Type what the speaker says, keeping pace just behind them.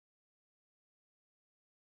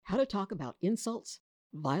How to talk about insults,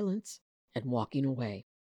 violence, and walking away.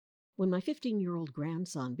 When my 15-year-old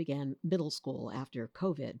grandson began middle school after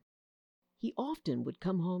COVID, he often would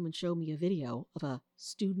come home and show me a video of a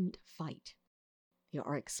student fight. They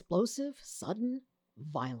are explosive, sudden,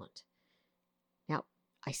 violent. Now,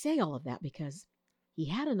 I say all of that because he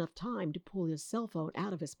had enough time to pull his cell phone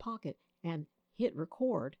out of his pocket and hit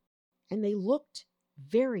record, and they looked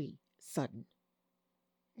very sudden.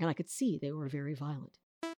 And I could see they were very violent.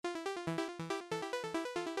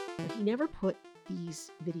 But he never put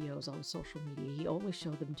these videos on social media. He only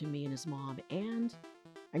showed them to me and his mom, and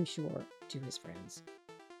I'm sure to his friends.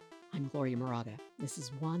 I'm Gloria Moraga. This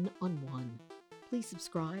is One on One. Please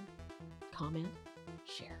subscribe, comment,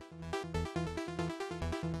 share.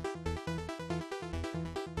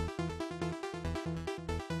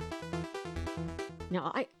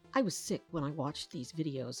 Now, I was sick when I watched these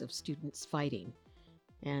videos of students fighting,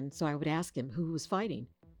 and so I would ask him who was fighting.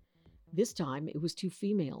 This time it was two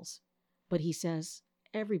females, but he says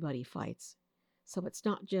everybody fights. So it's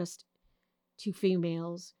not just two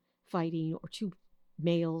females fighting or two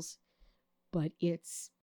males, but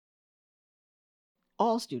it's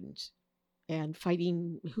all students and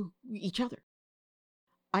fighting each other.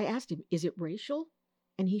 I asked him, is it racial?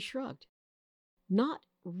 And he shrugged. Not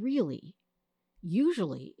really.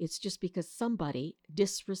 Usually it's just because somebody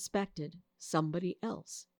disrespected somebody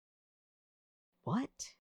else.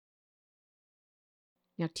 What?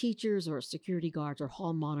 Now, teachers or security guards or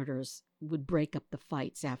hall monitors would break up the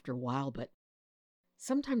fights after a while, but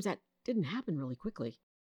sometimes that didn't happen really quickly.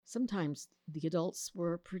 Sometimes the adults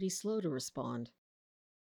were pretty slow to respond.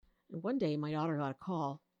 And one day my daughter got a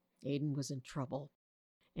call. Aiden was in trouble.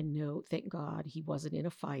 And no, thank God, he wasn't in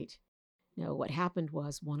a fight. No, what happened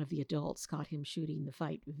was one of the adults caught him shooting the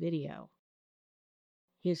fight video.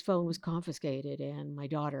 His phone was confiscated, and my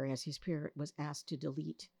daughter, as his parent, was asked to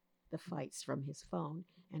delete the fights from his phone,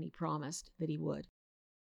 and he promised that he would.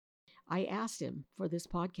 I asked him for this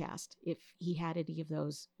podcast if he had any of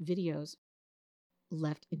those videos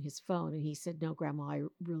left in his phone, and he said, "No, Grandma, I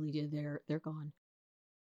really did. They're gone."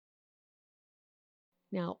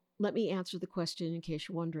 Now, let me answer the question in case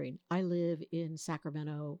you're wondering. I live in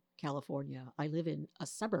Sacramento, California. I live in a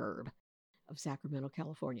suburb of Sacramento,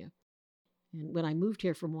 California. And when I moved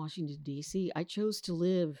here from Washington, D.C., I chose to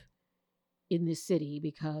live in this city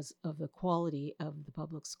because of the quality of the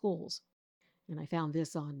public schools. And I found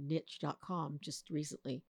this on niche.com just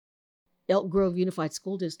recently. Elk Grove Unified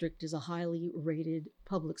School District is a highly rated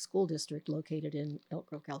public school district located in Elk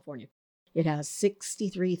Grove, California. It has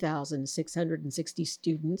 63,660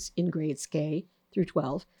 students in grades K through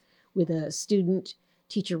 12 with a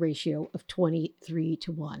student-teacher ratio of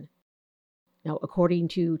 23-1. Now, according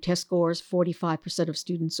to test scores, 45% of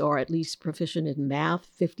students are at least proficient in math,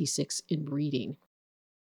 56% in reading.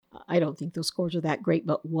 I don't think those scores are that great,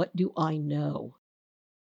 but what do I know?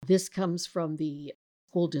 This comes from the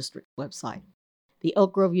school district website. The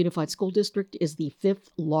Elk Grove Unified School District is the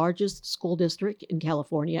 5th largest school district in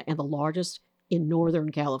California and the largest in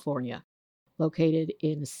Northern California. Located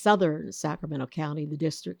in southern Sacramento County, the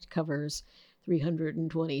district covers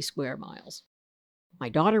 320 square miles. My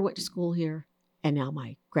daughter went to school here, and now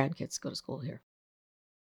my grandkids go to school here.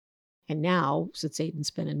 And now, since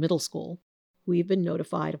Aiden's been in middle school, we've been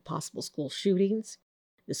notified of possible school shootings.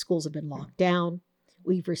 The schools have been locked down.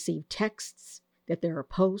 We've received texts that there are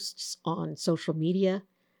posts on social media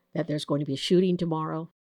that there's going to be a shooting tomorrow.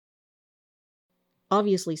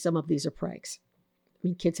 Obviously, some of these are pranks. I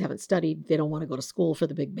mean, kids haven't studied. They don't want to go to school for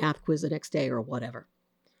the big math quiz the next day or whatever.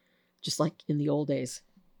 Just like in the old days.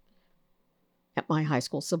 At my high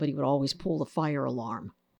school, somebody would always pull the fire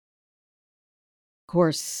alarm. Of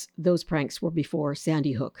course, those pranks were before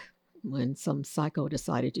Sandy Hook, when some psycho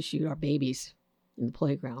decided to shoot our babies in the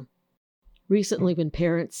playground. Recently, when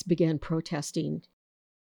parents began protesting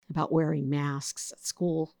about wearing masks at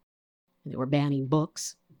school, and they were banning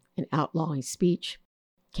books and outlawing speech,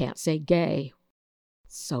 can't say gay.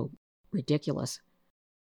 It's so ridiculous.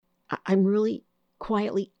 I'm really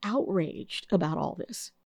quietly outraged about all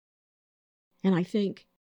this. And I think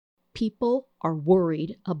people are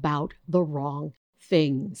worried about the wrong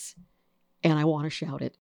things. And I want to shout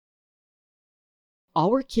it.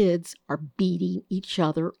 Our kids are beating each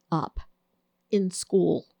other up in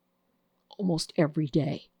school almost every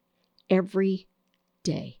day. Every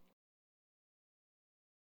day.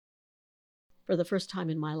 For the first time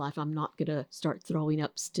in my life, I'm not going to start throwing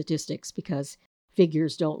up statistics because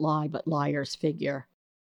figures don't lie, but liars figure.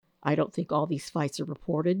 I don't think all these fights are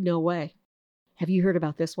reported. No way. Have you heard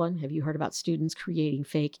about this one? Have you heard about students creating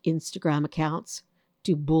fake Instagram accounts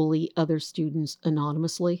to bully other students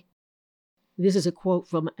anonymously? This is a quote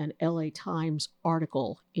from an LA Times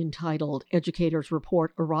article entitled Educators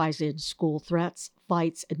Report a Rise in School Threats,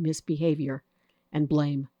 Fights, and Misbehavior and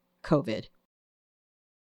Blame COVID.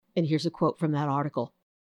 And here's a quote from that article.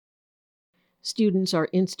 Students are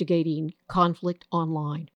instigating conflict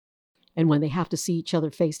online, and when they have to see each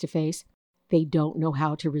other face to face, they don't know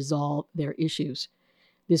how to resolve their issues.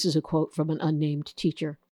 This is a quote from an unnamed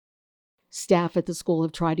teacher. Staff at the school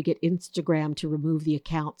have tried to get Instagram to remove the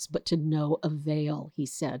accounts, but to no avail, he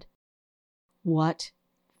said. What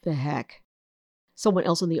the heck? Someone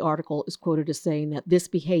else in the article is quoted as saying that this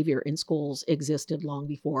behavior in schools existed long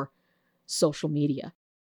before social media.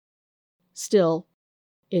 Still,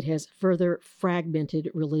 it has further fragmented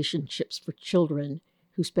relationships for children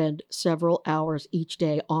who spend several hours each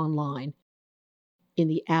day online in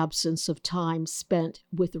the absence of time spent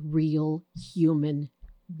with real human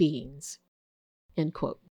beings. End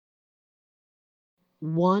quote.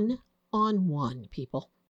 One-on-one, people.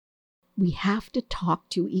 We have to talk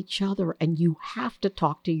to each other, and you have to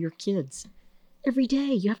talk to your kids. Every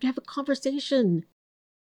day, you have to have a conversation.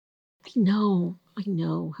 I know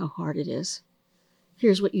how hard it is.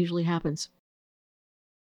 Here's what usually happens.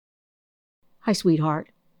 Hi, sweetheart.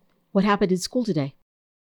 What happened in school today?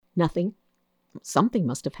 Nothing. Something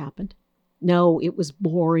must have happened. No, it was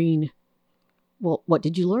boring. Well, what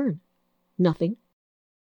did you learn? Nothing.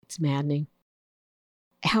 It's maddening.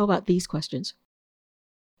 How about these questions?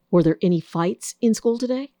 Were there any fights in school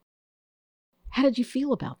today? How did you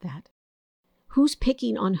feel about that? Who's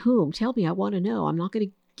picking on whom? Tell me, I want to know. I'm not going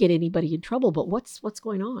to get anybody in trouble, but what's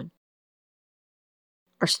going on?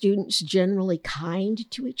 Are students generally kind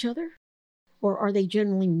to each other? Or are they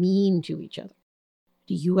generally mean to each other?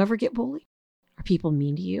 Do you ever get bullied? Are people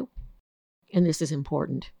mean to you? And this is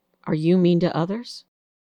important. Are you mean to others?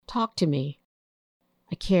 Talk to me.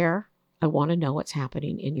 I care. I want to know what's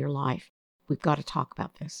happening in your life. We've got to talk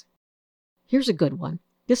about this. Here's a good one.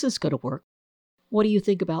 This is going to work. What do you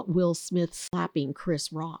think about Will Smith slapping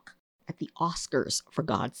Chris Rock at the Oscars, for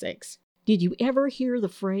God's sakes? Did you ever hear the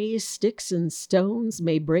phrase, sticks and stones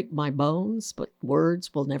may break my bones, but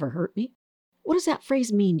words will never hurt me? What does that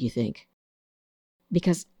phrase mean, do you think?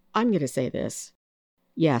 Because I'm going to say this.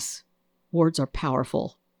 Yes, words are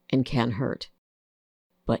powerful and can hurt.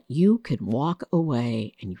 But you can walk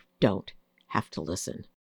away and you don't have to listen.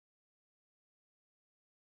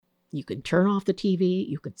 You can turn off the TV,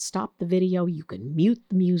 you can stop the video, you can mute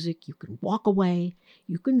the music, you can walk away,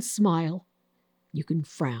 you can smile, you can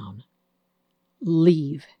frown.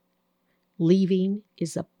 Leave. Leaving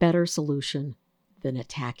is a better solution than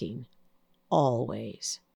attacking.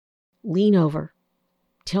 Always. Lean over.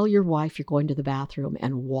 Tell your wife you're going to the bathroom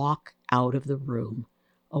and walk out of the room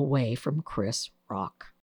away from Chris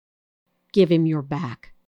Rock. Give him your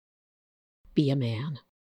back. Be a man.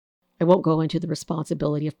 I won't go into the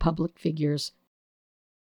responsibility of public figures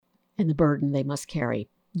and the burden they must carry.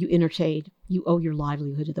 You entertain, you owe your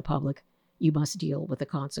livelihood to the public. You must deal with the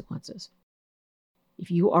consequences. If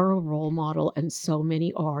you are a role model, and so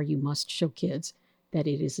many are, you must show kids that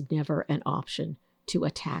it is never an option to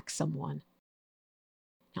attack someone.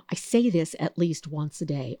 Now, I say this at least once a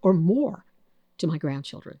day or more to my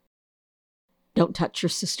grandchildren. Don't touch your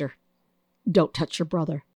sister. Don't touch your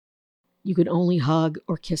brother. You can only hug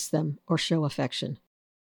or kiss them or show affection.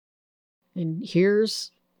 And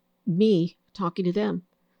here's me talking to them.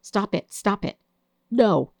 Stop it. Stop it.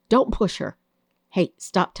 No, don't push her. Hey,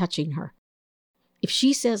 stop touching her. If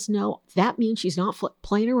she says no, that means she's not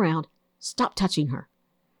playing around. Stop touching her.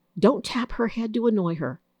 Don't tap her head to annoy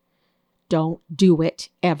her. Don't do it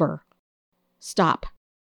ever. Stop.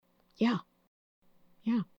 Yeah.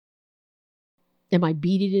 Am I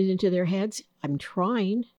beating it into their heads? I'm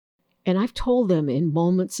trying. And I've told them in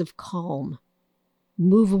moments of calm,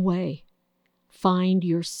 move away. Find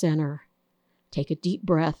your center. Take a deep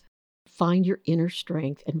breath. Find your inner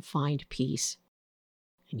strength and find peace.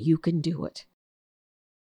 And you can do it.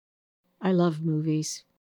 I love movies.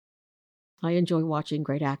 I enjoy watching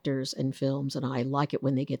great actors and films, and I like it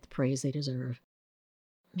when they get the praise they deserve.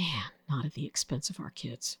 Man, not at the expense of our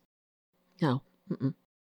kids. No.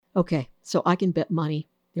 Okay, so I can bet money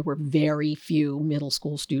there were very few middle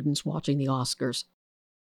school students watching the Oscars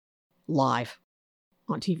live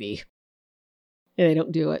on TV. And they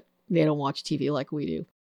don't do it. They don't watch TV like we do.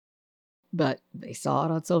 But they saw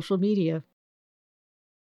it on social media.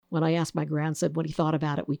 When I asked my grandson what he thought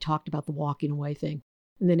about it, we talked about the walking away thing.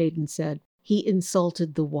 And then Aiden said, he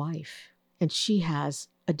insulted the wife, and she has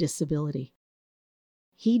a disability.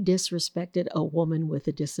 He disrespected a woman with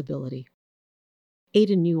a disability.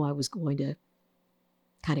 Aiden knew I was going to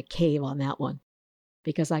kind of cave on that one.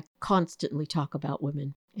 because I constantly talk about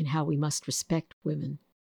women and how we must respect women.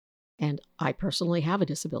 And I personally have a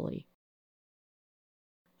disability.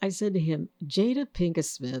 I said to him, Jada Pinkett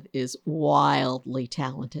Smith is wildly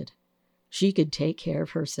talented. She could take care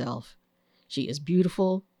of herself. She is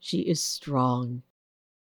beautiful. She is strong.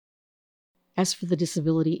 As for the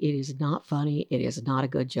disability, it is not funny. It is not a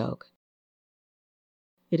good joke.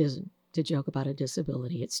 It isn't to joke about a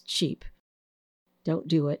disability. It's cheap. Don't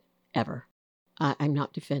do it ever. I'm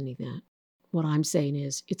not defending that. What I'm saying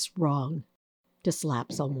is it's wrong to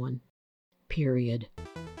slap someone. Period.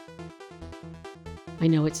 I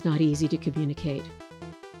know it's not easy to communicate.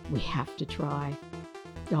 We have to try.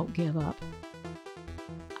 Don't give up.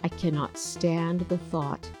 I cannot stand the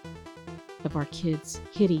thought of our kids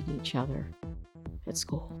hitting each other at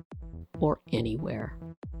school or anywhere.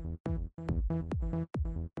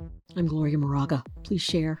 I'm Gloria Moraga. Please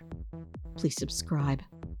share. Please subscribe.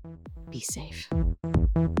 Be safe.